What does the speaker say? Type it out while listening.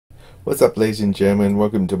What's up, ladies and gentlemen?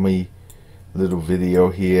 Welcome to my little video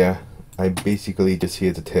here. I'm basically just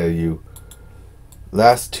here to tell you,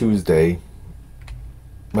 last Tuesday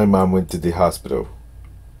my mom went to the hospital,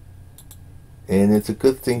 and it's a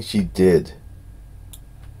good thing she did.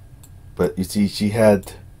 But you see, she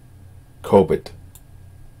had COVID,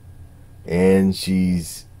 and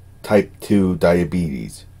she's type 2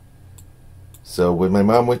 diabetes. So when my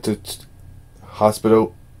mom went to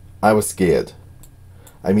hospital, I was scared.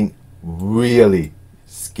 I mean, really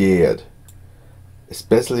scared.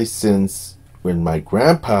 Especially since when my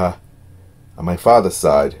grandpa on my father's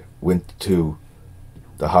side went to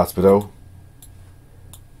the hospital,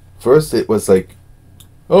 first it was like,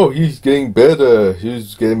 oh, he's getting better,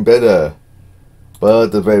 he's getting better. But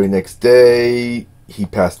the very next day, he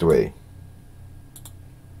passed away.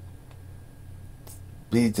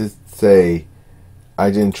 Please just say, I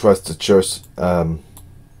didn't trust the church.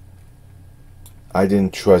 I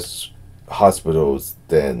didn't trust hospitals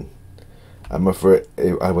then. I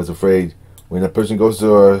was afraid when a person goes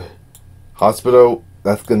to a hospital,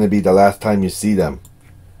 that's going to be the last time you see them.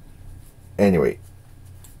 Anyway,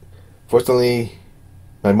 fortunately,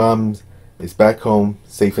 my mom is back home,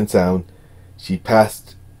 safe and sound. She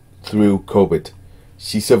passed through COVID.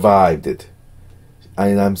 She survived it.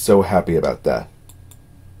 And I'm so happy about that.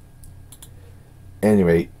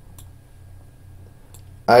 Anyway,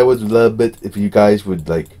 I would love it if you guys would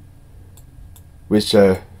wish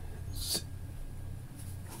her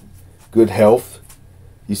good health.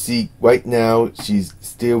 You see, right now she's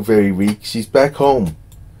still very weak. She's back home.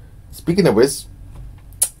 Speaking of which,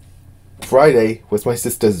 Friday was my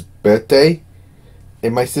sister's birthday,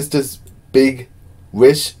 and my sister's big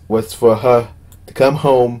wish was for her to come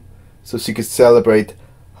home so she could celebrate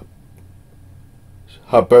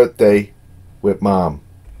her birthday with Mom.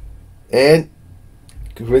 And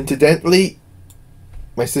coincidentally,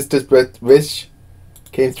 my sister's wish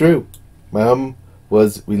came through. Mom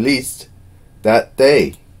was released that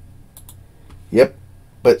day. Yep,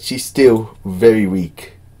 but she's still very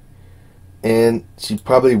weak. And she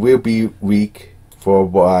probably will be weak for a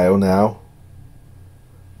while now.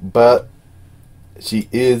 But she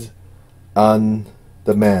is on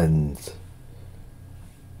the mend.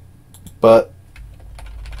 But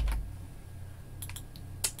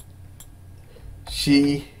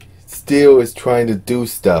she still is trying to do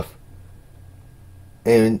stuff,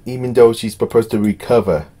 and even though she's supposed to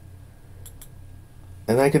recover,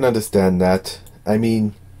 and I can understand that. I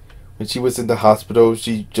mean, when she was in the hospital,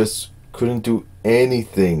 she just couldn't do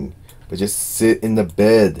anything but just sit in the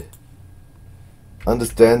bed.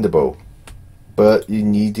 Understandable, but you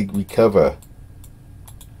need to recover,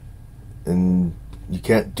 and you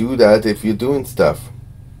can't do that if you're doing stuff.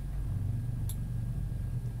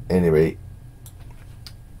 Anyway,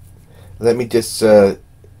 let me just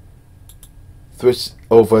switch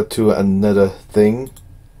over to another thing.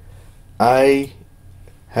 I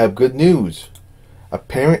have good news.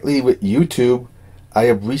 Apparently with YouTube, I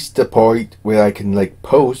have reached the point where I can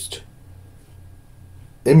post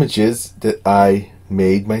images that I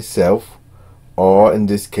made myself, or in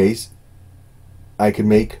this case, I can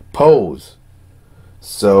make polls.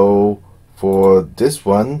 So for this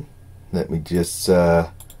one, let me just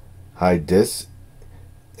hide this.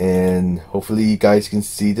 And hopefully you guys can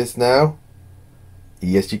see this now.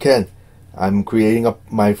 Yes, you can. I'm creating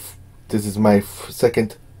this is my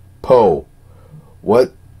second poll.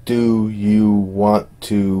 What do you want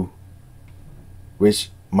to wish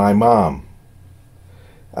my mom?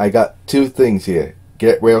 I got two things here.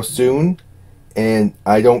 Get well soon, and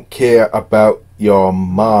I don't care about your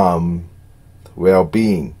mom's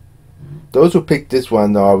well-being. Those who picked this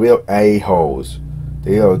one are real a-holes.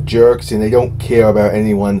 They are jerks, and they don't care about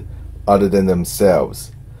anyone other than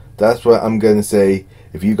themselves. That's what I'm going to say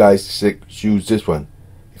if you guys choose this one.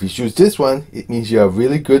 If you choose this one, it means you're a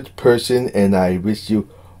really good person, and I wish you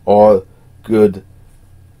all good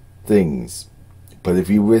things. But if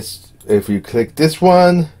you click this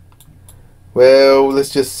one, well, let's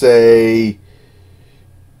just say,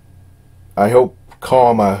 I hope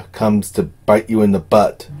karma comes to bite you in the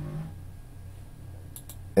butt.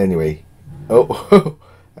 Anyway. Oh,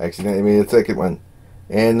 I accidentally made a second one.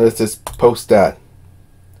 And let's just post that.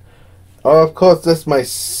 Oh, of course, that's my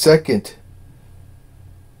second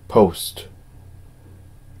post.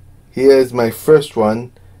 Here's my first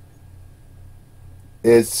one.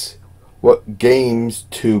 It's what games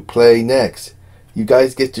to play next. You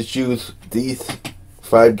guys get to choose these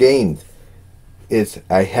 5 games. It's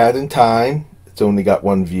I Had in Time. It's only got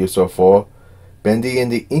 1 view so far. Bendy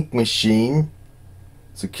and the Ink Machine.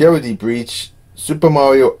 Security Breach, Super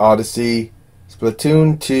Mario Odyssey,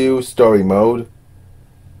 Splatoon 2 Story Mode,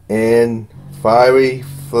 and Fiery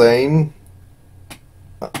Flame,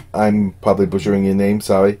 I'm probably butchering your name,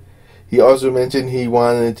 sorry. He also mentioned he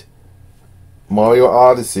wanted Mario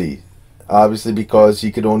Odyssey, obviously because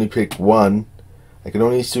he could only pick one. I can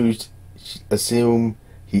only assume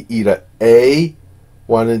he either A,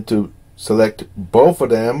 wanted to select both of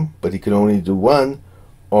them, but he could only do one,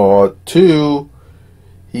 or 2,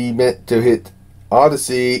 he meant to hit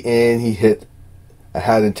Odyssey and he hit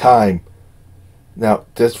ahead in time. Now,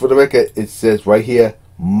 just for the record, it says right here,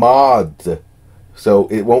 mod. So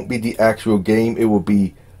it won't be the actual game, it will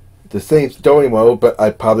be the same story mode, but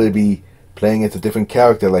I'd probably be playing as a different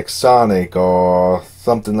character like Sonic or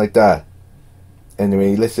something like that.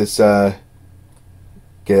 Anyway, let's just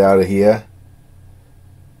get out of here.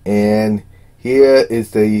 And here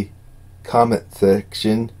is the comment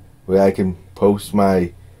section where I can post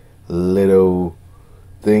my little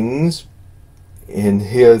things. And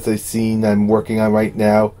here's a scene I'm working on right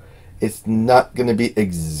now. It's not going to be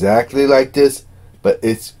exactly like this, but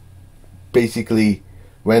it's basically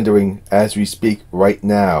rendering as we speak right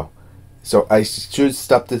now. So I should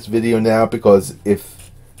stop this video now, because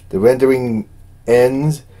if the rendering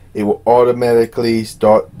ends, it will automatically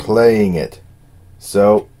start playing it.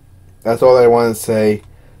 So that's all I want to say.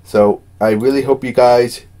 So I really hope you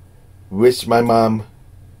guys wish my mom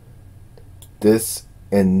this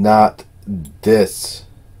and not this.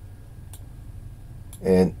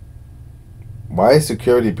 And why is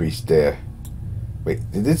security breach there?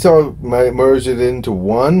 Wait, did this all merge it into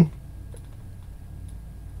one?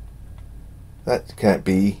 That can't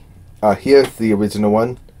be. Here's the original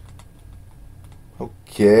one.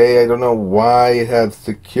 Okay, I don't know why it had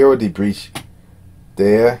security breach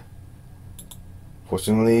there.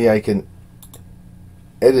 Fortunately, I can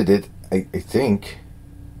edit it, I think.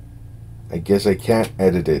 I guess I can't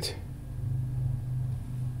edit it.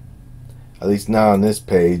 At least not on this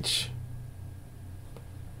page.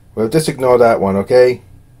 Well, just ignore that one, okay?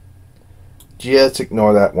 Just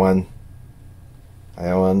ignore that one. I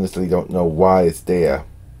honestly don't know why it's there.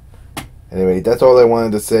 Anyway, that's all I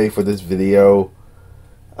wanted to say for this video.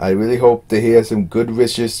 I really hope to hear some good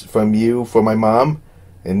wishes from you for my mom.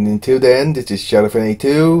 And until then, this is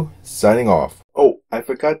Shadowfan82 signing off. Oh, I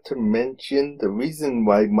forgot to mention the reason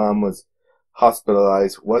why mom was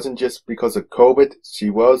hospitalized wasn't just because of COVID. She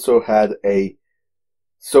also had a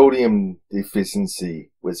sodium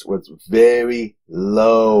deficiency, which was very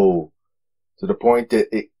low, to the point that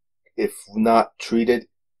if not treated,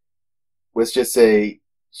 let's just say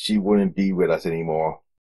she wouldn't be with us anymore.